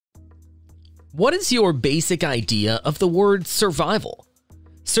What is your basic idea of the word survival?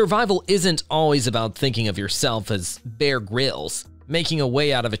 Survival isn't always about thinking of yourself as Bear Grylls, making a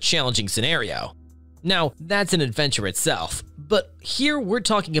way out of a challenging scenario. Now, that's an adventure itself, but here we're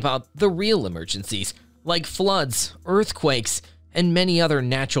talking about the real emergencies, like floods, earthquakes, and many other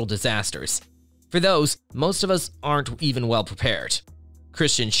natural disasters. For those, most of us aren't even well prepared.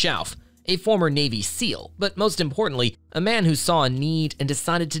 Christian Schauf, a former Navy SEAL, but most importantly, a man who saw a need and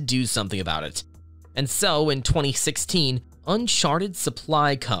decided to do something about it. And so, in 2016, Uncharted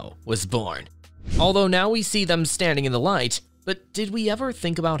Supply Co. was born. Although now we see them standing in the light, but did we ever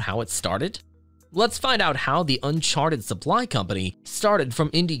think about how it started? Let's find out how the Uncharted Supply Company started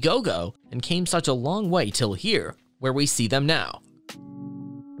from Indiegogo and came such a long way till here, where we see them now.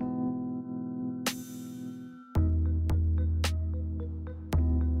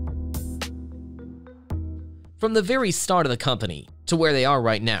 From the very start of the company to where they are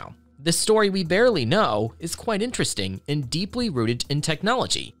right now, the story we barely know is quite interesting and deeply rooted in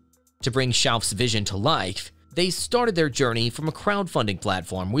technology. To bring Schauf's vision to life, they started their journey from a crowdfunding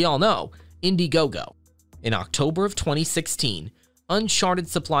platform we all know, Indiegogo. In October of 2016, Uncharted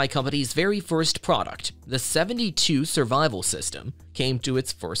Supply Company's very first product, the 72 survival system, came to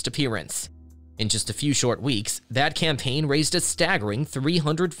its first appearance. In just a few short weeks, that campaign raised a staggering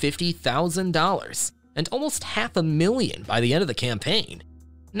 $350,000. And almost $500,000 by the end of the campaign.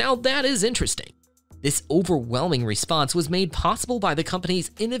 Now that is interesting. This overwhelming response was made possible by the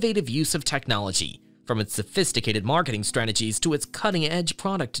company's innovative use of technology, from its sophisticated marketing strategies to its cutting-edge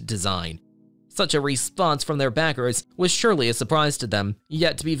product design. Such a response from their backers was surely a surprise to them,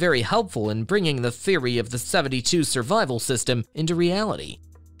 yet to be very helpful in bringing the theory of the 72 survival system into reality.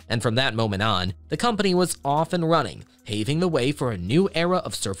 And from that moment on, the company was off and running, paving the way for a new era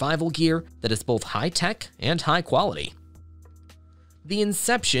of survival gear that is both high-tech and high-quality. The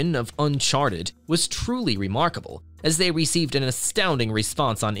inception of Uncharted was truly remarkable, as they received an astounding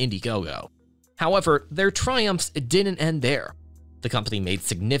response on Indiegogo. However, their triumphs didn't end there. The company made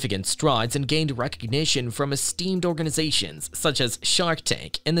significant strides and gained recognition from esteemed organizations such as Shark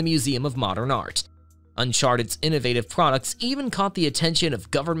Tank and the Museum of Modern Art. Uncharted's innovative products even caught the attention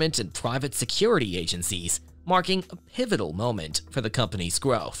of government and private security agencies, marking a pivotal moment for the company's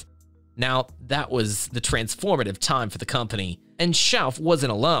growth. Now, that was the transformative time for the company, and Schauf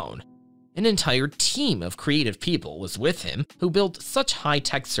wasn't alone. An entire team of creative people was with him who built such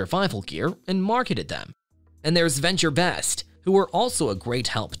high-tech survival gear and marketed them. And there's Venture Best, who were also a great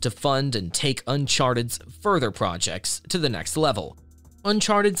help to fund and take Uncharted's further projects to the next level.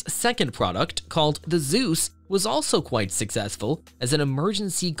 Uncharted's second product, called the Zeus, was also quite successful as an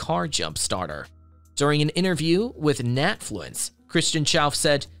emergency car jump starter. During an interview with Natfluence, Christian Schauf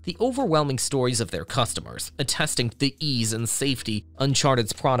said the overwhelming stories of their customers, attesting to the ease and safety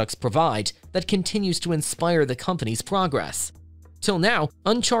Uncharted's products provide, that continues to inspire the company's progress. Till now,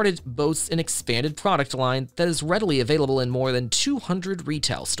 Uncharted boasts an expanded product line that is readily available in more than 200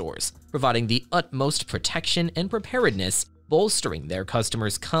 retail stores, providing the utmost protection and preparedness, bolstering their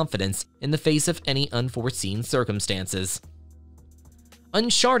customers' confidence in the face of any unforeseen circumstances.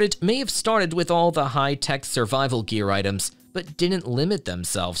 Uncharted may have started with all the high-tech survival gear items, but didn't limit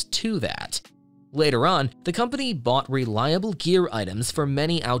themselves to that. Later on, the company bought reliable gear items for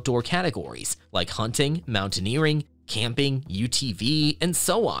many outdoor categories, like hunting, mountaineering, camping, UTV, and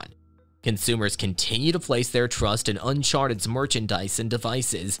so on. Consumers continue to place their trust in Uncharted's merchandise and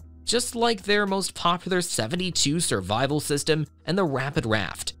devices, just like their most popular 72 survival system and the Rapid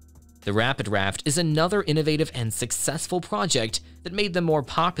Raft. The Rapid Raft is another innovative and successful project that made them more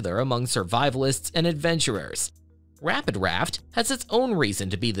popular among survivalists and adventurers. Rapid Raft has its own reason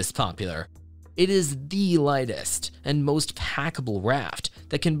to be this popular. It is the lightest and most packable raft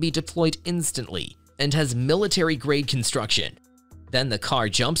that can be deployed instantly and has military-grade construction. Then the car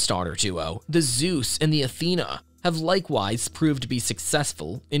jump-starter duo, the Zeus and the Athena, have likewise proved to be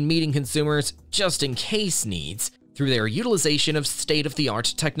successful in meeting consumers' just-in-case needs through their utilization of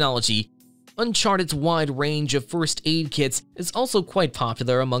state-of-the-art technology. Uncharted's wide range of first aid kits is also quite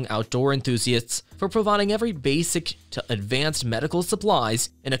popular among outdoor enthusiasts for providing every basic to advanced medical supplies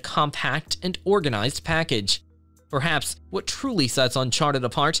in a compact and organized package. Perhaps what truly sets Uncharted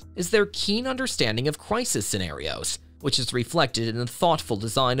apart is their keen understanding of crisis scenarios, which is reflected in the thoughtful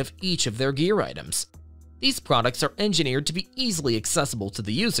design of each of their gear items. These products are engineered to be easily accessible to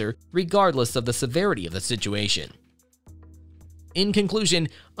the user, regardless of the severity of the situation. In conclusion,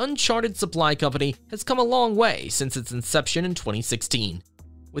 Uncharted Supply Company has come a long way since its inception in 2016.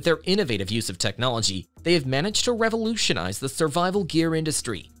 With their innovative use of technology, they have managed to revolutionize the survival gear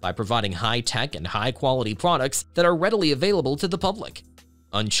industry by providing high-tech and high-quality products that are readily available to the public.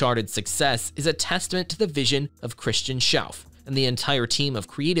 Uncharted's success is a testament to the vision of Christian Schauf and the entire team of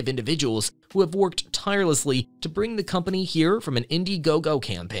creative individuals who have worked tirelessly to bring the company here from an Indiegogo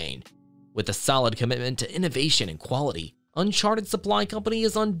campaign. With a solid commitment to innovation and quality, Uncharted Supply Company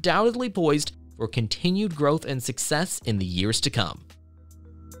is undoubtedly poised for continued growth and success in the years to come.